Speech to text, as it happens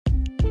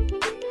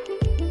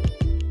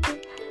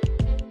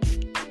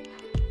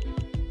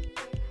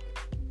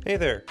Hey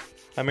there,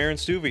 I'm Aaron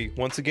Stuvey.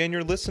 Once again,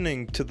 you're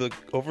listening to the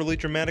Overly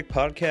Dramatic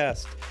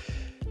Podcast.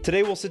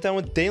 Today, we'll sit down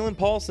with Dalen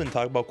Paulson,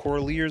 talk about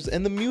choral ears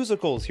and the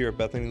musicals here at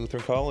Bethany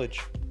Lutheran College.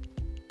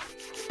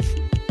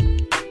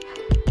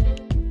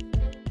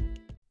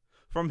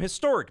 From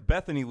historic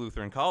Bethany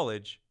Lutheran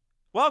College,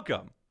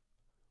 welcome.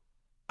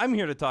 I'm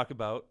here to talk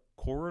about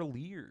choral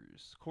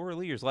ears.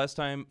 Choral ears. Last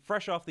time,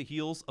 fresh off the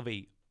heels of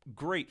a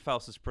great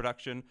Faustus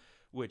production,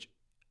 which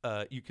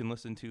you can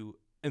listen to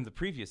in the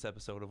previous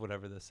episode of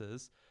whatever this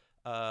is.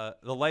 The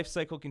life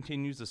cycle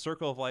continues, the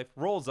circle of life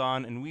rolls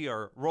on, and we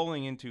are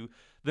rolling into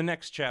the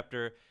next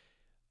chapter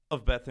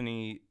of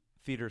Bethany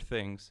Theater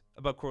Things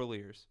about choral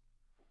ears.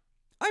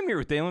 I'm here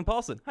with Dalen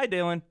Paulson. Hi,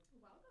 Dalen.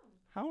 Welcome.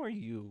 How are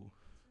you?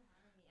 Thanks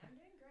for having me. I'm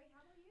doing great.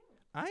 How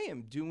about you? I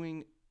am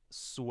doing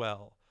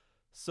swell.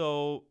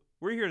 So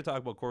we're here to talk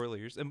about choral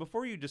ears, and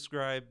before you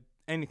describe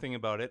anything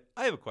about it,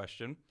 I have a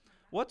question.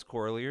 What's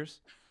choral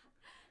ears?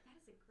 That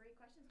is a great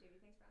question, Stevie.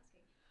 Thanks for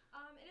asking.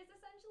 It is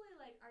essentially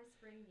like our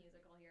spring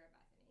musical here at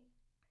Bethany.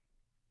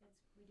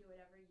 We do it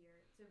every year.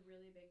 It's a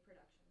really big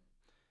production.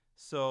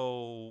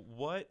 So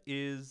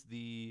what's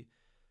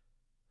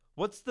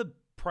the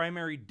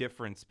primary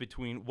difference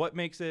between what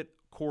makes it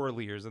choral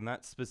ears and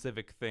that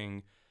specific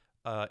thing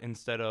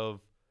instead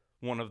of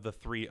one of the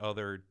three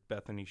other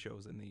Bethany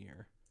shows in the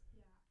year?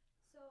 Yeah.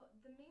 So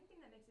the main thing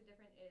that makes it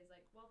different is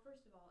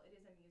first of all, it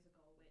is a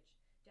musical, which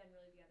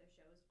generally the other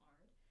shows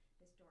aren't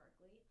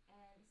historically.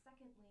 And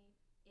secondly,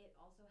 it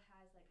also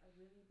has like a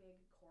really big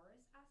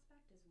chorus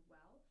aspect as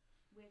well,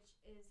 which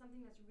is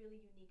something that's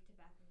really unique to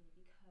Bethany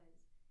because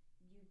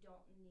you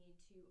don't need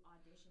to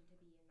audition to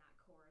be in that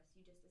chorus.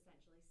 You just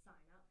essentially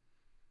sign up.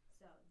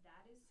 So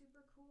that is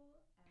super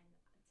cool and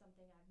it's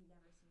something I've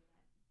never seen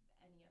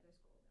at any other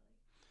school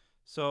really.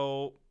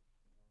 So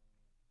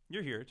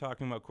you're here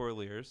talking about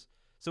choral ears.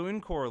 So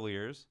in choral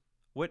ears,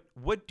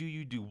 what do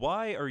you do?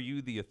 Why are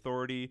you the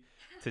authority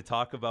to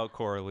talk about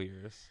choral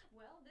ears?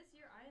 Well, this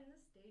year I am the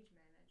stage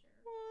manager.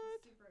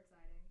 What? Which is super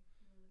exciting.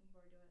 I'm really looking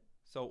forward to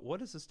it. So what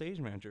is a stage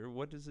manager?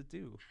 What does it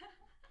do?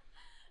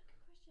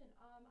 Good question.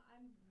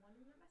 I'm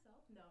wondering that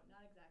myself. No,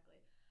 not exactly.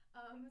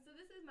 So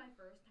this is my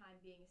first time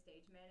being a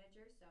stage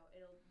manager, so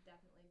it'll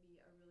definitely be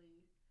a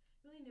really,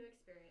 really new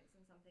experience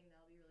and something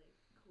that'll be really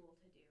cool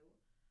to do.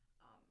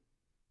 Um,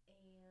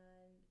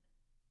 and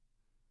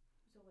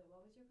so wait,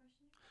 what was your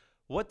question?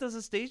 What does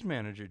a stage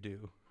manager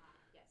do?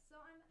 Yes.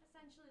 So I'm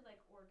essentially like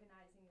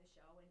organizing the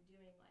show and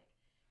doing like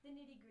the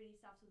nitty gritty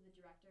stuff so the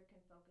director can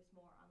focus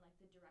more on like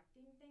the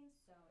directing things.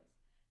 So it's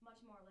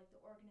much more like the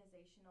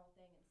organizational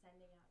thing and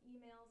sending out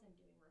emails and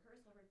doing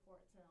rehearsal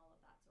reports and all of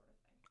that sort of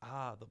thing.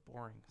 Ah, the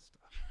boring stuff.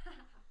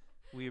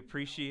 We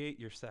appreciate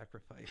your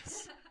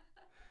sacrifice.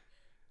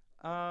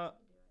 Uh,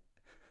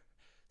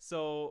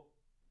 so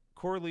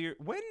choral ear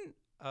when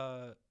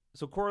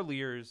so choral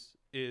ears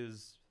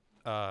is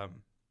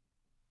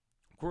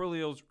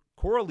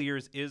choral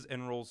ears is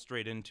and rolls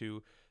straight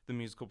into the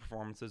musical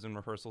performances and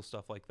rehearsal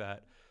stuff like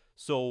that.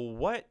 So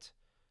what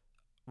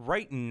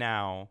right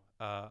now?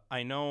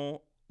 I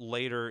know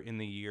later in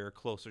the year,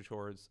 closer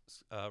towards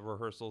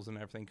rehearsals and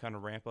everything, kind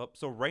of ramp up.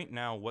 So right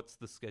now, what's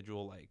the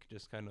schedule like?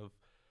 Just kind of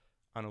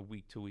on a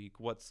week to week.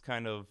 What's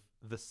kind of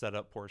the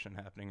setup portion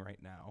happening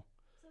right now?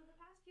 So the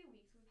past few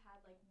weeks we've had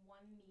like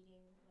one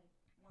meeting like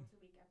once a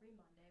week every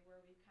Monday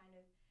where we've kind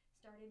of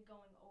started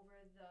going over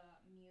the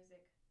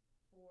music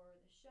for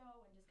the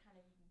show and just kind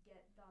of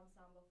get the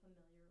ensemble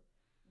familiar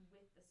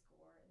with the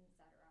score and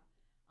etc.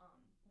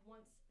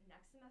 Once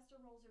next semester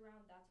rolls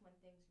around, that's when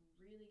things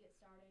really get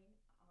starting.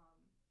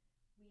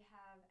 We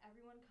have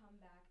everyone come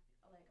back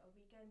like a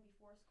weekend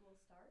before school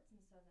starts, and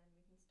so then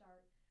we can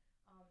start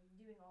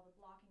doing all the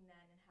blocking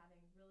then and having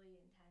really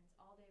intense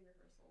all day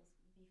rehearsals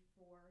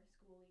before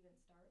school even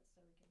starts, so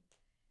we can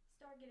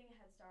start getting a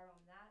head start on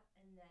that.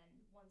 And then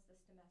once the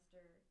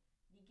semester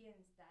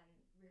begins, then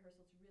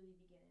rehearsals really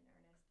begin in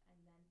earnest, and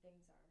then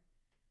things are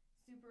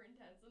super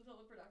intense until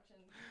the production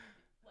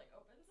like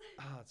opens.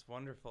 Ah, it's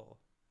wonderful.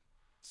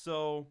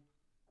 So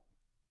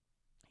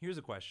here's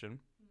a question.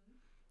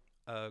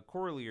 Mhm.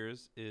 Choral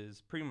ears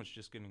is pretty much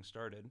just getting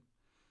started.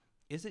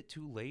 Is it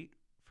too late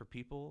for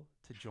people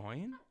to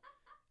join?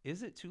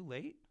 Is it too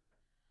late?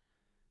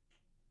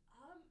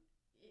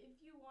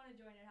 If you want to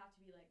join, it have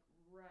to be like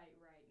right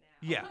now.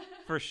 Yeah,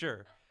 for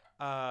sure.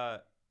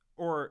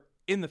 Or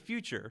in the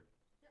future,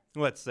 Yes.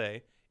 let's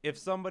say, if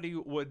somebody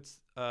would,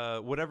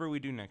 whatever we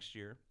do next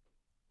year,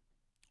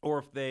 or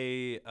if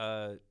they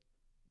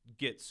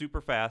get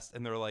super fast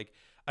and they're like,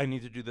 I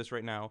need to do this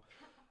right now.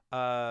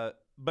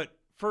 But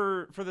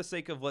for the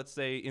sake of, let's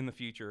say, in the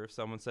future, if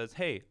someone says,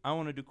 hey, I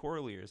want to do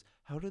choral ears,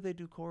 how do they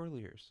do choral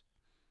ears?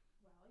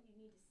 Well, you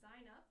need to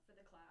sign up for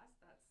the class.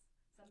 That's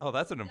something Oh,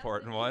 that's you'll an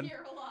important definitely one.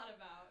 hear a lot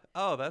about.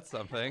 Oh, that's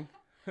something.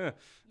 Yeah,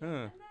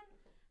 and then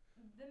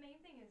the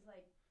main thing is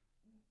like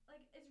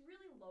it's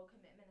really low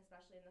commitment,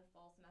 especially in the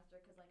fall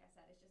semester, because like I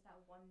said, it's just that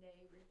one day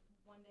a week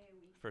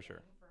For thing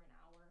sure. for an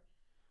hour.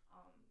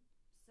 Um,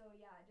 so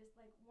yeah, just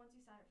like once you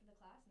sign up for the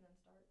class and then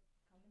start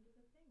coming to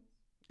the things.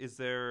 Is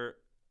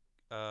there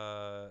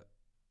uh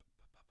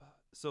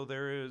So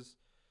there is.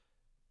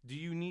 Do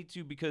you need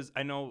to? Because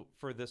I know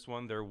for this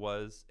one there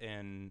was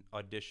an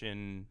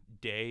audition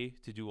day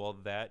to do all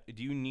of that.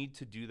 Do you need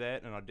to do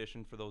that and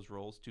audition for those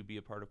roles to be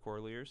a part of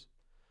Coreliers?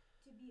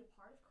 To be a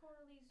part of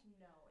Coralie's,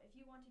 no. If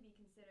you want to be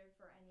considered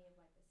for any of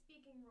like the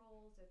speaking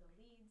roles or the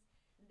leads,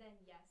 then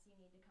yes, you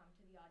need to come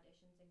to the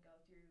auditions and go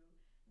through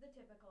the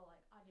typical like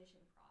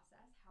audition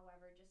process.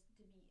 However, just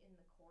to be in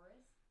the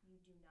chorus,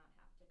 you do not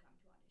have to come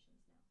to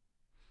auditions now.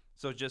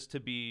 So just to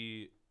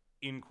be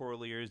in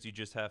Coreliers, you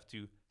just have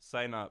to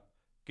sign up,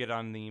 get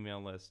on the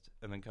email list,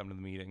 and then come to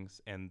the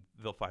meetings, and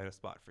they'll find a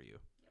spot for you.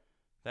 Yep.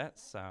 That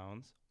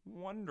sounds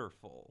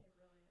wonderful. It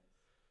really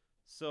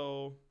is.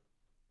 So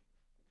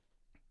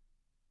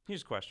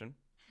here's a question.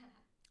 Yes.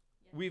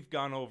 We've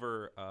gone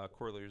over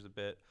Coreliers a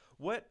bit.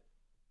 What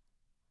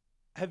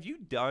have you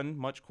done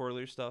much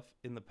Corelier stuff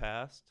in the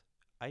past?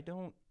 I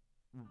don't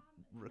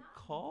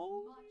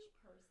recall. Not much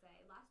per se.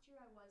 Last year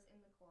I was in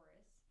the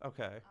chorus.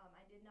 Okay.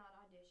 I did not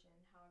audition.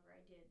 However,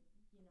 I did,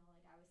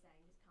 like I was saying,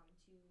 just come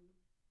to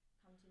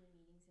the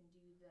meetings and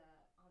do the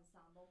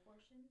ensemble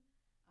portion.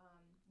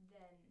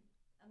 Then,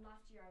 and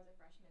last year I was a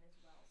freshman as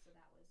well, so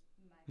that was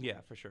my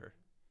Yeah, first for sure.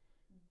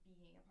 time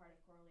being a part of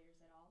Coreliers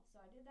at all. So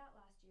I did that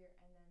last year,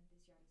 and then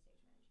this year I'm the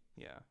stage manager.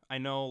 Yeah. I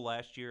know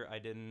last year I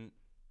didn't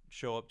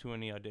show up to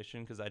any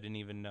audition because I didn't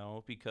even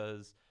know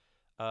because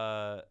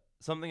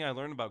something I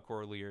learned about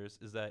Coreliers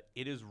is that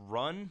it is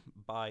run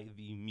by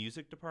the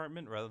music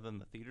department rather than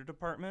the theater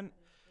department.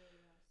 That is true,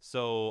 yes.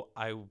 So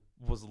I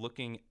was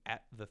looking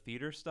at the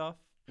theater stuff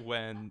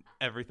when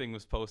everything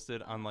was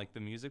posted on like the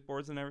music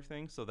boards and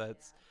everything. So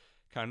that's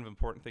kind of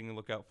important thing to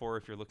look out for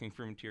if you're looking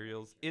for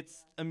materials.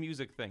 It's a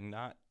music thing,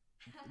 not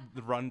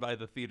run by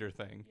the theater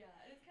thing. Yeah,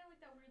 and it's kind of like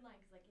that weird line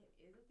because like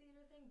it is a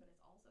theater thing, but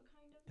it's also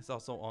kind of. It's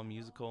also all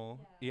musical.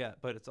 Yeah. Yeah,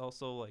 but it's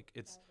also like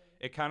Exactly.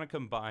 it kind of Like,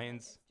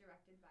 combines. it's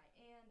directed by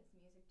Anne. It's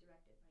music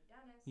directed by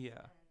Dennis. Yeah. And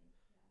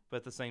yeah. But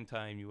at the same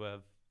time, you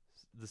have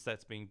the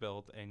sets being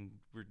built and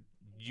we're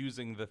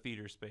using the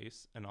theater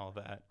space and all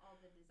that. All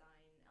the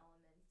design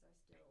elements are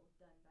still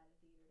done by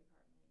the theater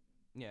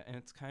department. Yeah, and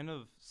it's kind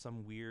of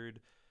some weird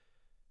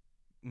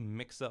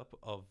mix up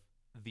of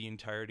the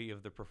entirety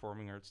of the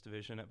performing arts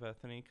division at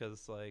Bethany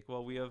because like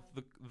well we have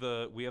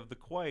the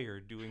choir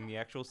doing the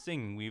actual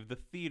singing, we have the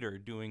theater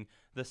doing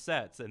the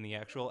sets and the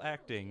actual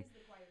acting. It is the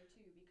choir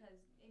too, because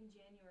in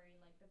January, in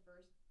like the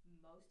first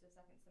most of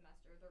second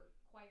semester, the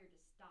choir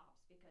just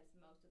stops because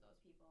most of those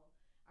people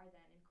are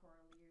then in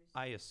Coreliers.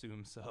 I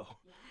assume so.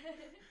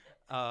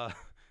 Yeah.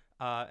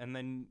 And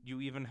then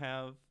you even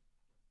have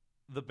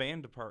the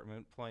band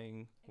department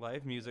playing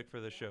live music for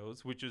the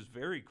shows, which is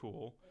very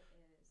cool. It is.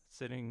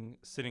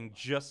 Sitting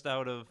just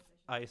out of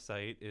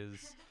eyesight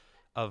is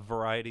a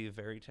variety of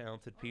very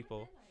talented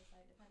people. Or within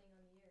eyesight, depending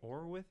on the year.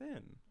 Or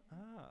within.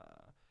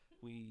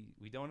 Yeah.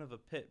 We don't have a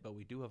pit, but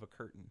we do have a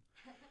curtain.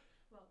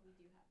 Well, we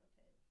do have a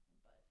pit,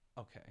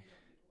 but Okay.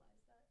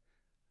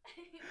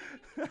 we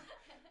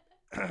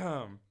don't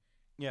utilize that.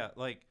 Yeah,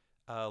 like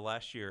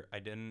last year I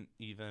didn't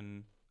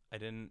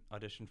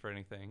audition for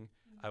anything.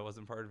 I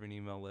wasn't part of an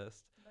email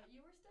list. But you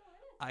were still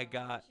in it.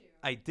 Weren't you?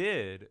 I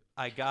did.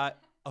 I got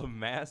a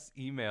mass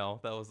email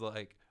that was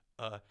like,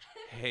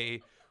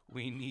 hey,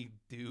 we need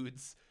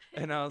dudes.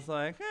 And I was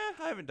like,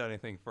 I haven't done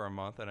anything for a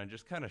month. And I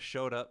just kind of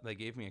showed up. They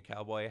gave me a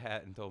cowboy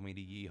hat and told me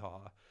to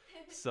yeehaw.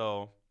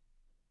 So,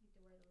 You have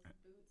to wear those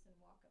boots and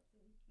walk up the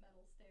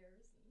metal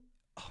stairs. And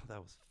oh,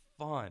 that was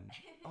fun.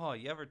 Oh,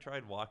 you ever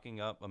tried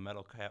walking up a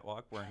metal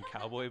catwalk wearing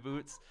cowboy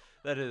boots?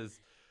 That is,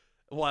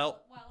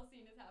 while a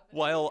scene is happening.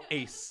 while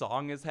a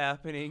song is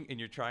happening and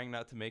you're trying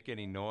not to make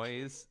any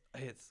noise,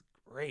 it's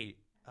great.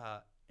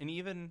 And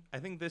even I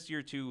think this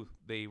year too,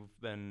 they've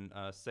been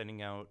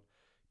sending out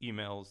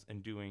emails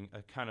and doing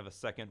a kind of a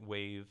second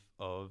wave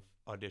of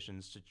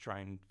auditions to try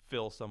and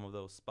fill some of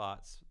those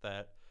spots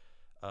that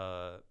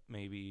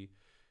maybe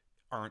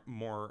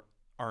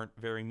aren't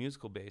very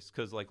musical based.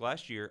 Because like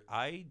last year,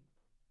 I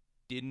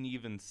didn't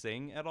even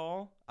sing at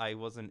all. I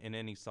wasn't in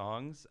any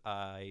songs.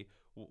 I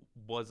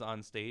was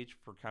on stage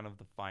for kind of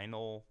the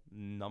final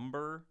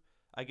number,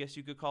 I guess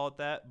you could call it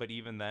that. But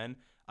even then,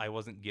 I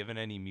wasn't given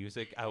any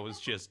music. I was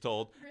just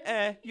told,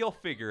 Really? you'll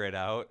figure it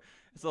out.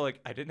 So, like,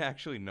 I didn't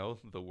actually know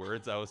the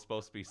words I was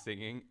supposed to be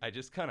singing. I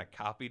just kind of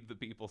copied the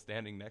people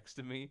standing next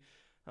to me.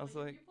 I was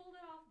But like, you pulled it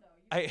off,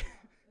 though. You pulled it off.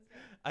 It was good.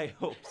 I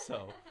hope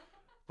so.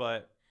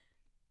 But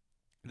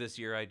this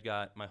year I'd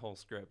got my whole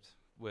script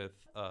with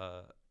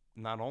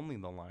not only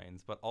the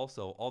lines, but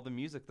also all the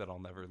music that I'll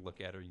never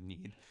look at or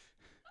need.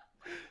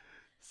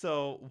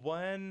 So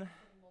when Then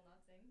we'll not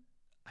sing.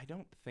 I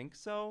don't think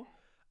so. Okay.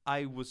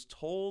 I was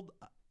told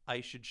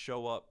I should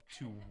show up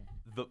to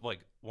the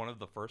one of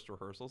the first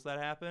rehearsals that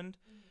happened,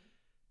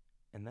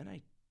 and then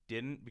I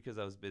didn't because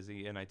I was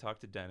busy. And I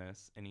talked to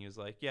Dennis, and he was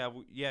like, "Yeah,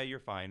 yeah, you're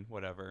fine,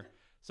 whatever."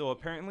 So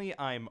apparently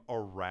I'm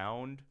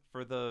around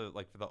for the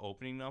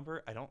opening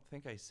number. I don't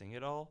think I sing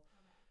it all.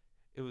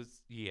 Okay. It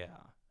was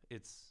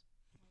it's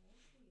Well,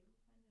 we'll see.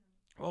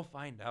 We'll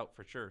find out. we'll find out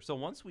for sure. So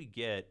once we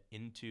get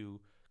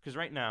into because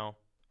right now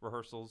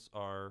rehearsals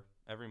are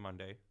every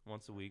Monday,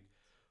 once a week.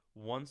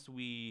 once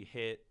we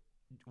hit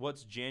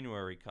once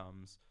January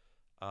comes,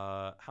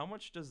 how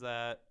much does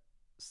that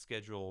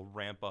schedule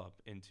ramp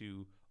up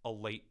into a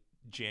late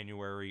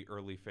January,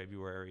 early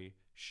February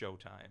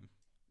showtime?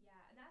 Yeah,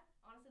 and that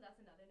honestly, that's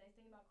another nice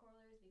thing about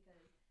Corollaries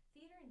because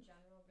theater in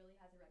general really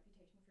has a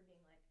reputation for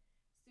being like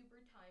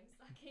super time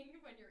sucking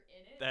when you're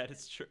in it That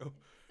because is true.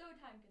 it's so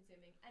time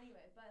consuming.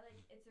 Anyway, but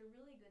like it's a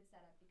really good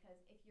setup because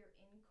if you're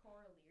in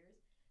Corollaries,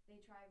 they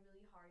try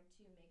really hard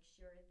to make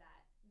sure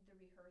that the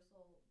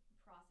rehearsal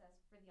process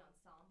for the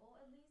ensemble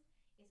at least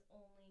is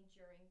only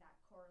during that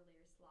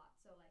Corollaries slot.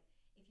 So like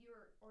if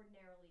you're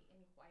ordinarily in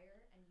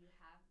choir and you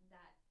have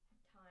that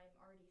time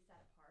already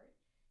set apart,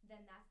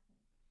 then that's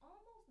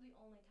almost the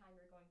only time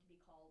you're going to be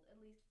called, at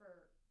least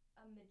for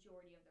a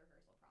majority of the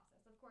rehearsal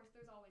process. Of course,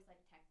 there's always like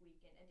tech week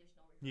and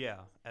additional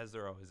Yeah, rehearsals, as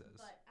there always is.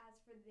 but as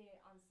for the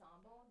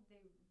ensemble,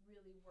 they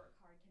really work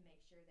hard to make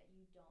sure that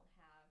you don't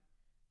have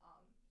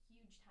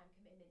huge time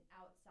commitment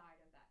outside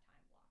of that time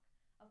block.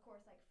 Of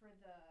course, like for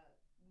the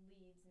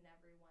leads and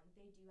everyone,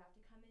 they do have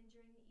to come in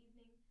during the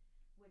evening,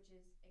 which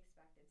is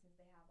expected since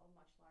they have a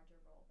much larger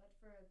role. But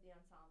for the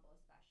ensemble,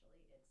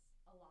 especially, it's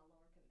a lot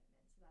lower commitment,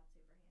 so that's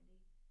super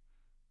handy.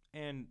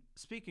 And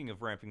speaking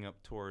of ramping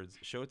up towards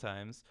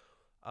showtimes,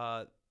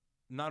 uh,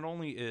 not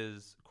only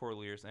is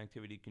Corliers an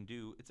activity you can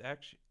do,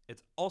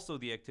 it's also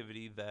the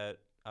activity that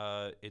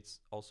it's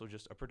also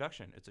just a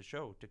production. It's a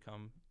show to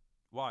come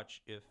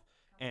watch if Yeah,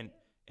 come and see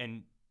it.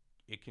 and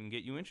it can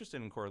get you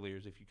interested in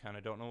Corliers if you kind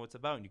of don't know what's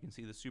about and you can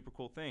see the super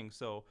cool thing.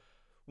 So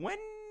when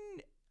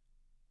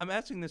I'm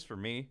asking this for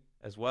me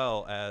as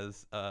well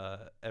as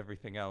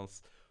everything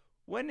else,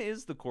 when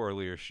is the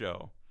Corliers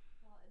show?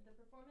 Well, the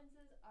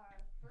performances are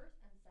first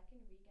and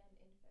second weekend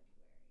in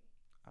February.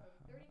 So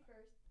the Uh,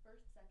 31st,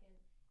 first, second,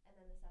 and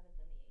then the 7th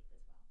and the 8th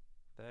as well.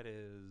 that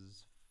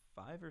is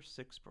 5 or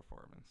 6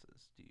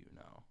 performances. Do you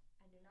know?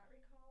 I do not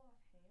recall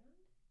offhand,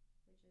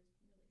 which is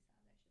really sad.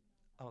 I should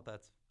know Oh, that.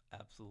 that's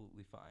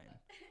absolutely fine.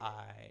 But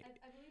I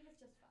I believe it's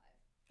just five,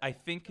 I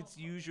but think don't it's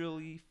quote me on that.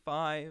 usually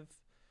 5,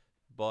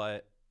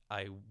 but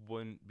I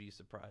wouldn't be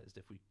surprised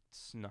if we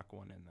snuck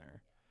one in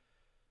there.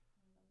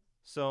 Yeah, one of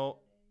those So show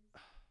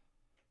days.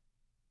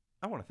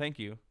 I want to thank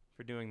you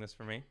for doing this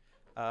for me.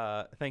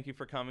 Thank you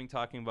for coming,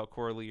 talking about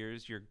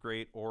Corliers. Your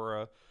great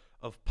aura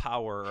of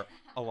power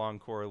along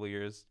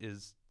Corliers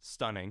is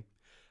stunning.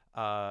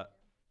 Uh, Thank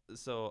you.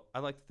 so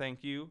I'd like to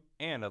thank you,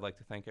 and I'd like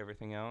to thank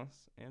everything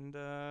else. And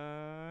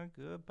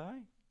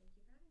goodbye.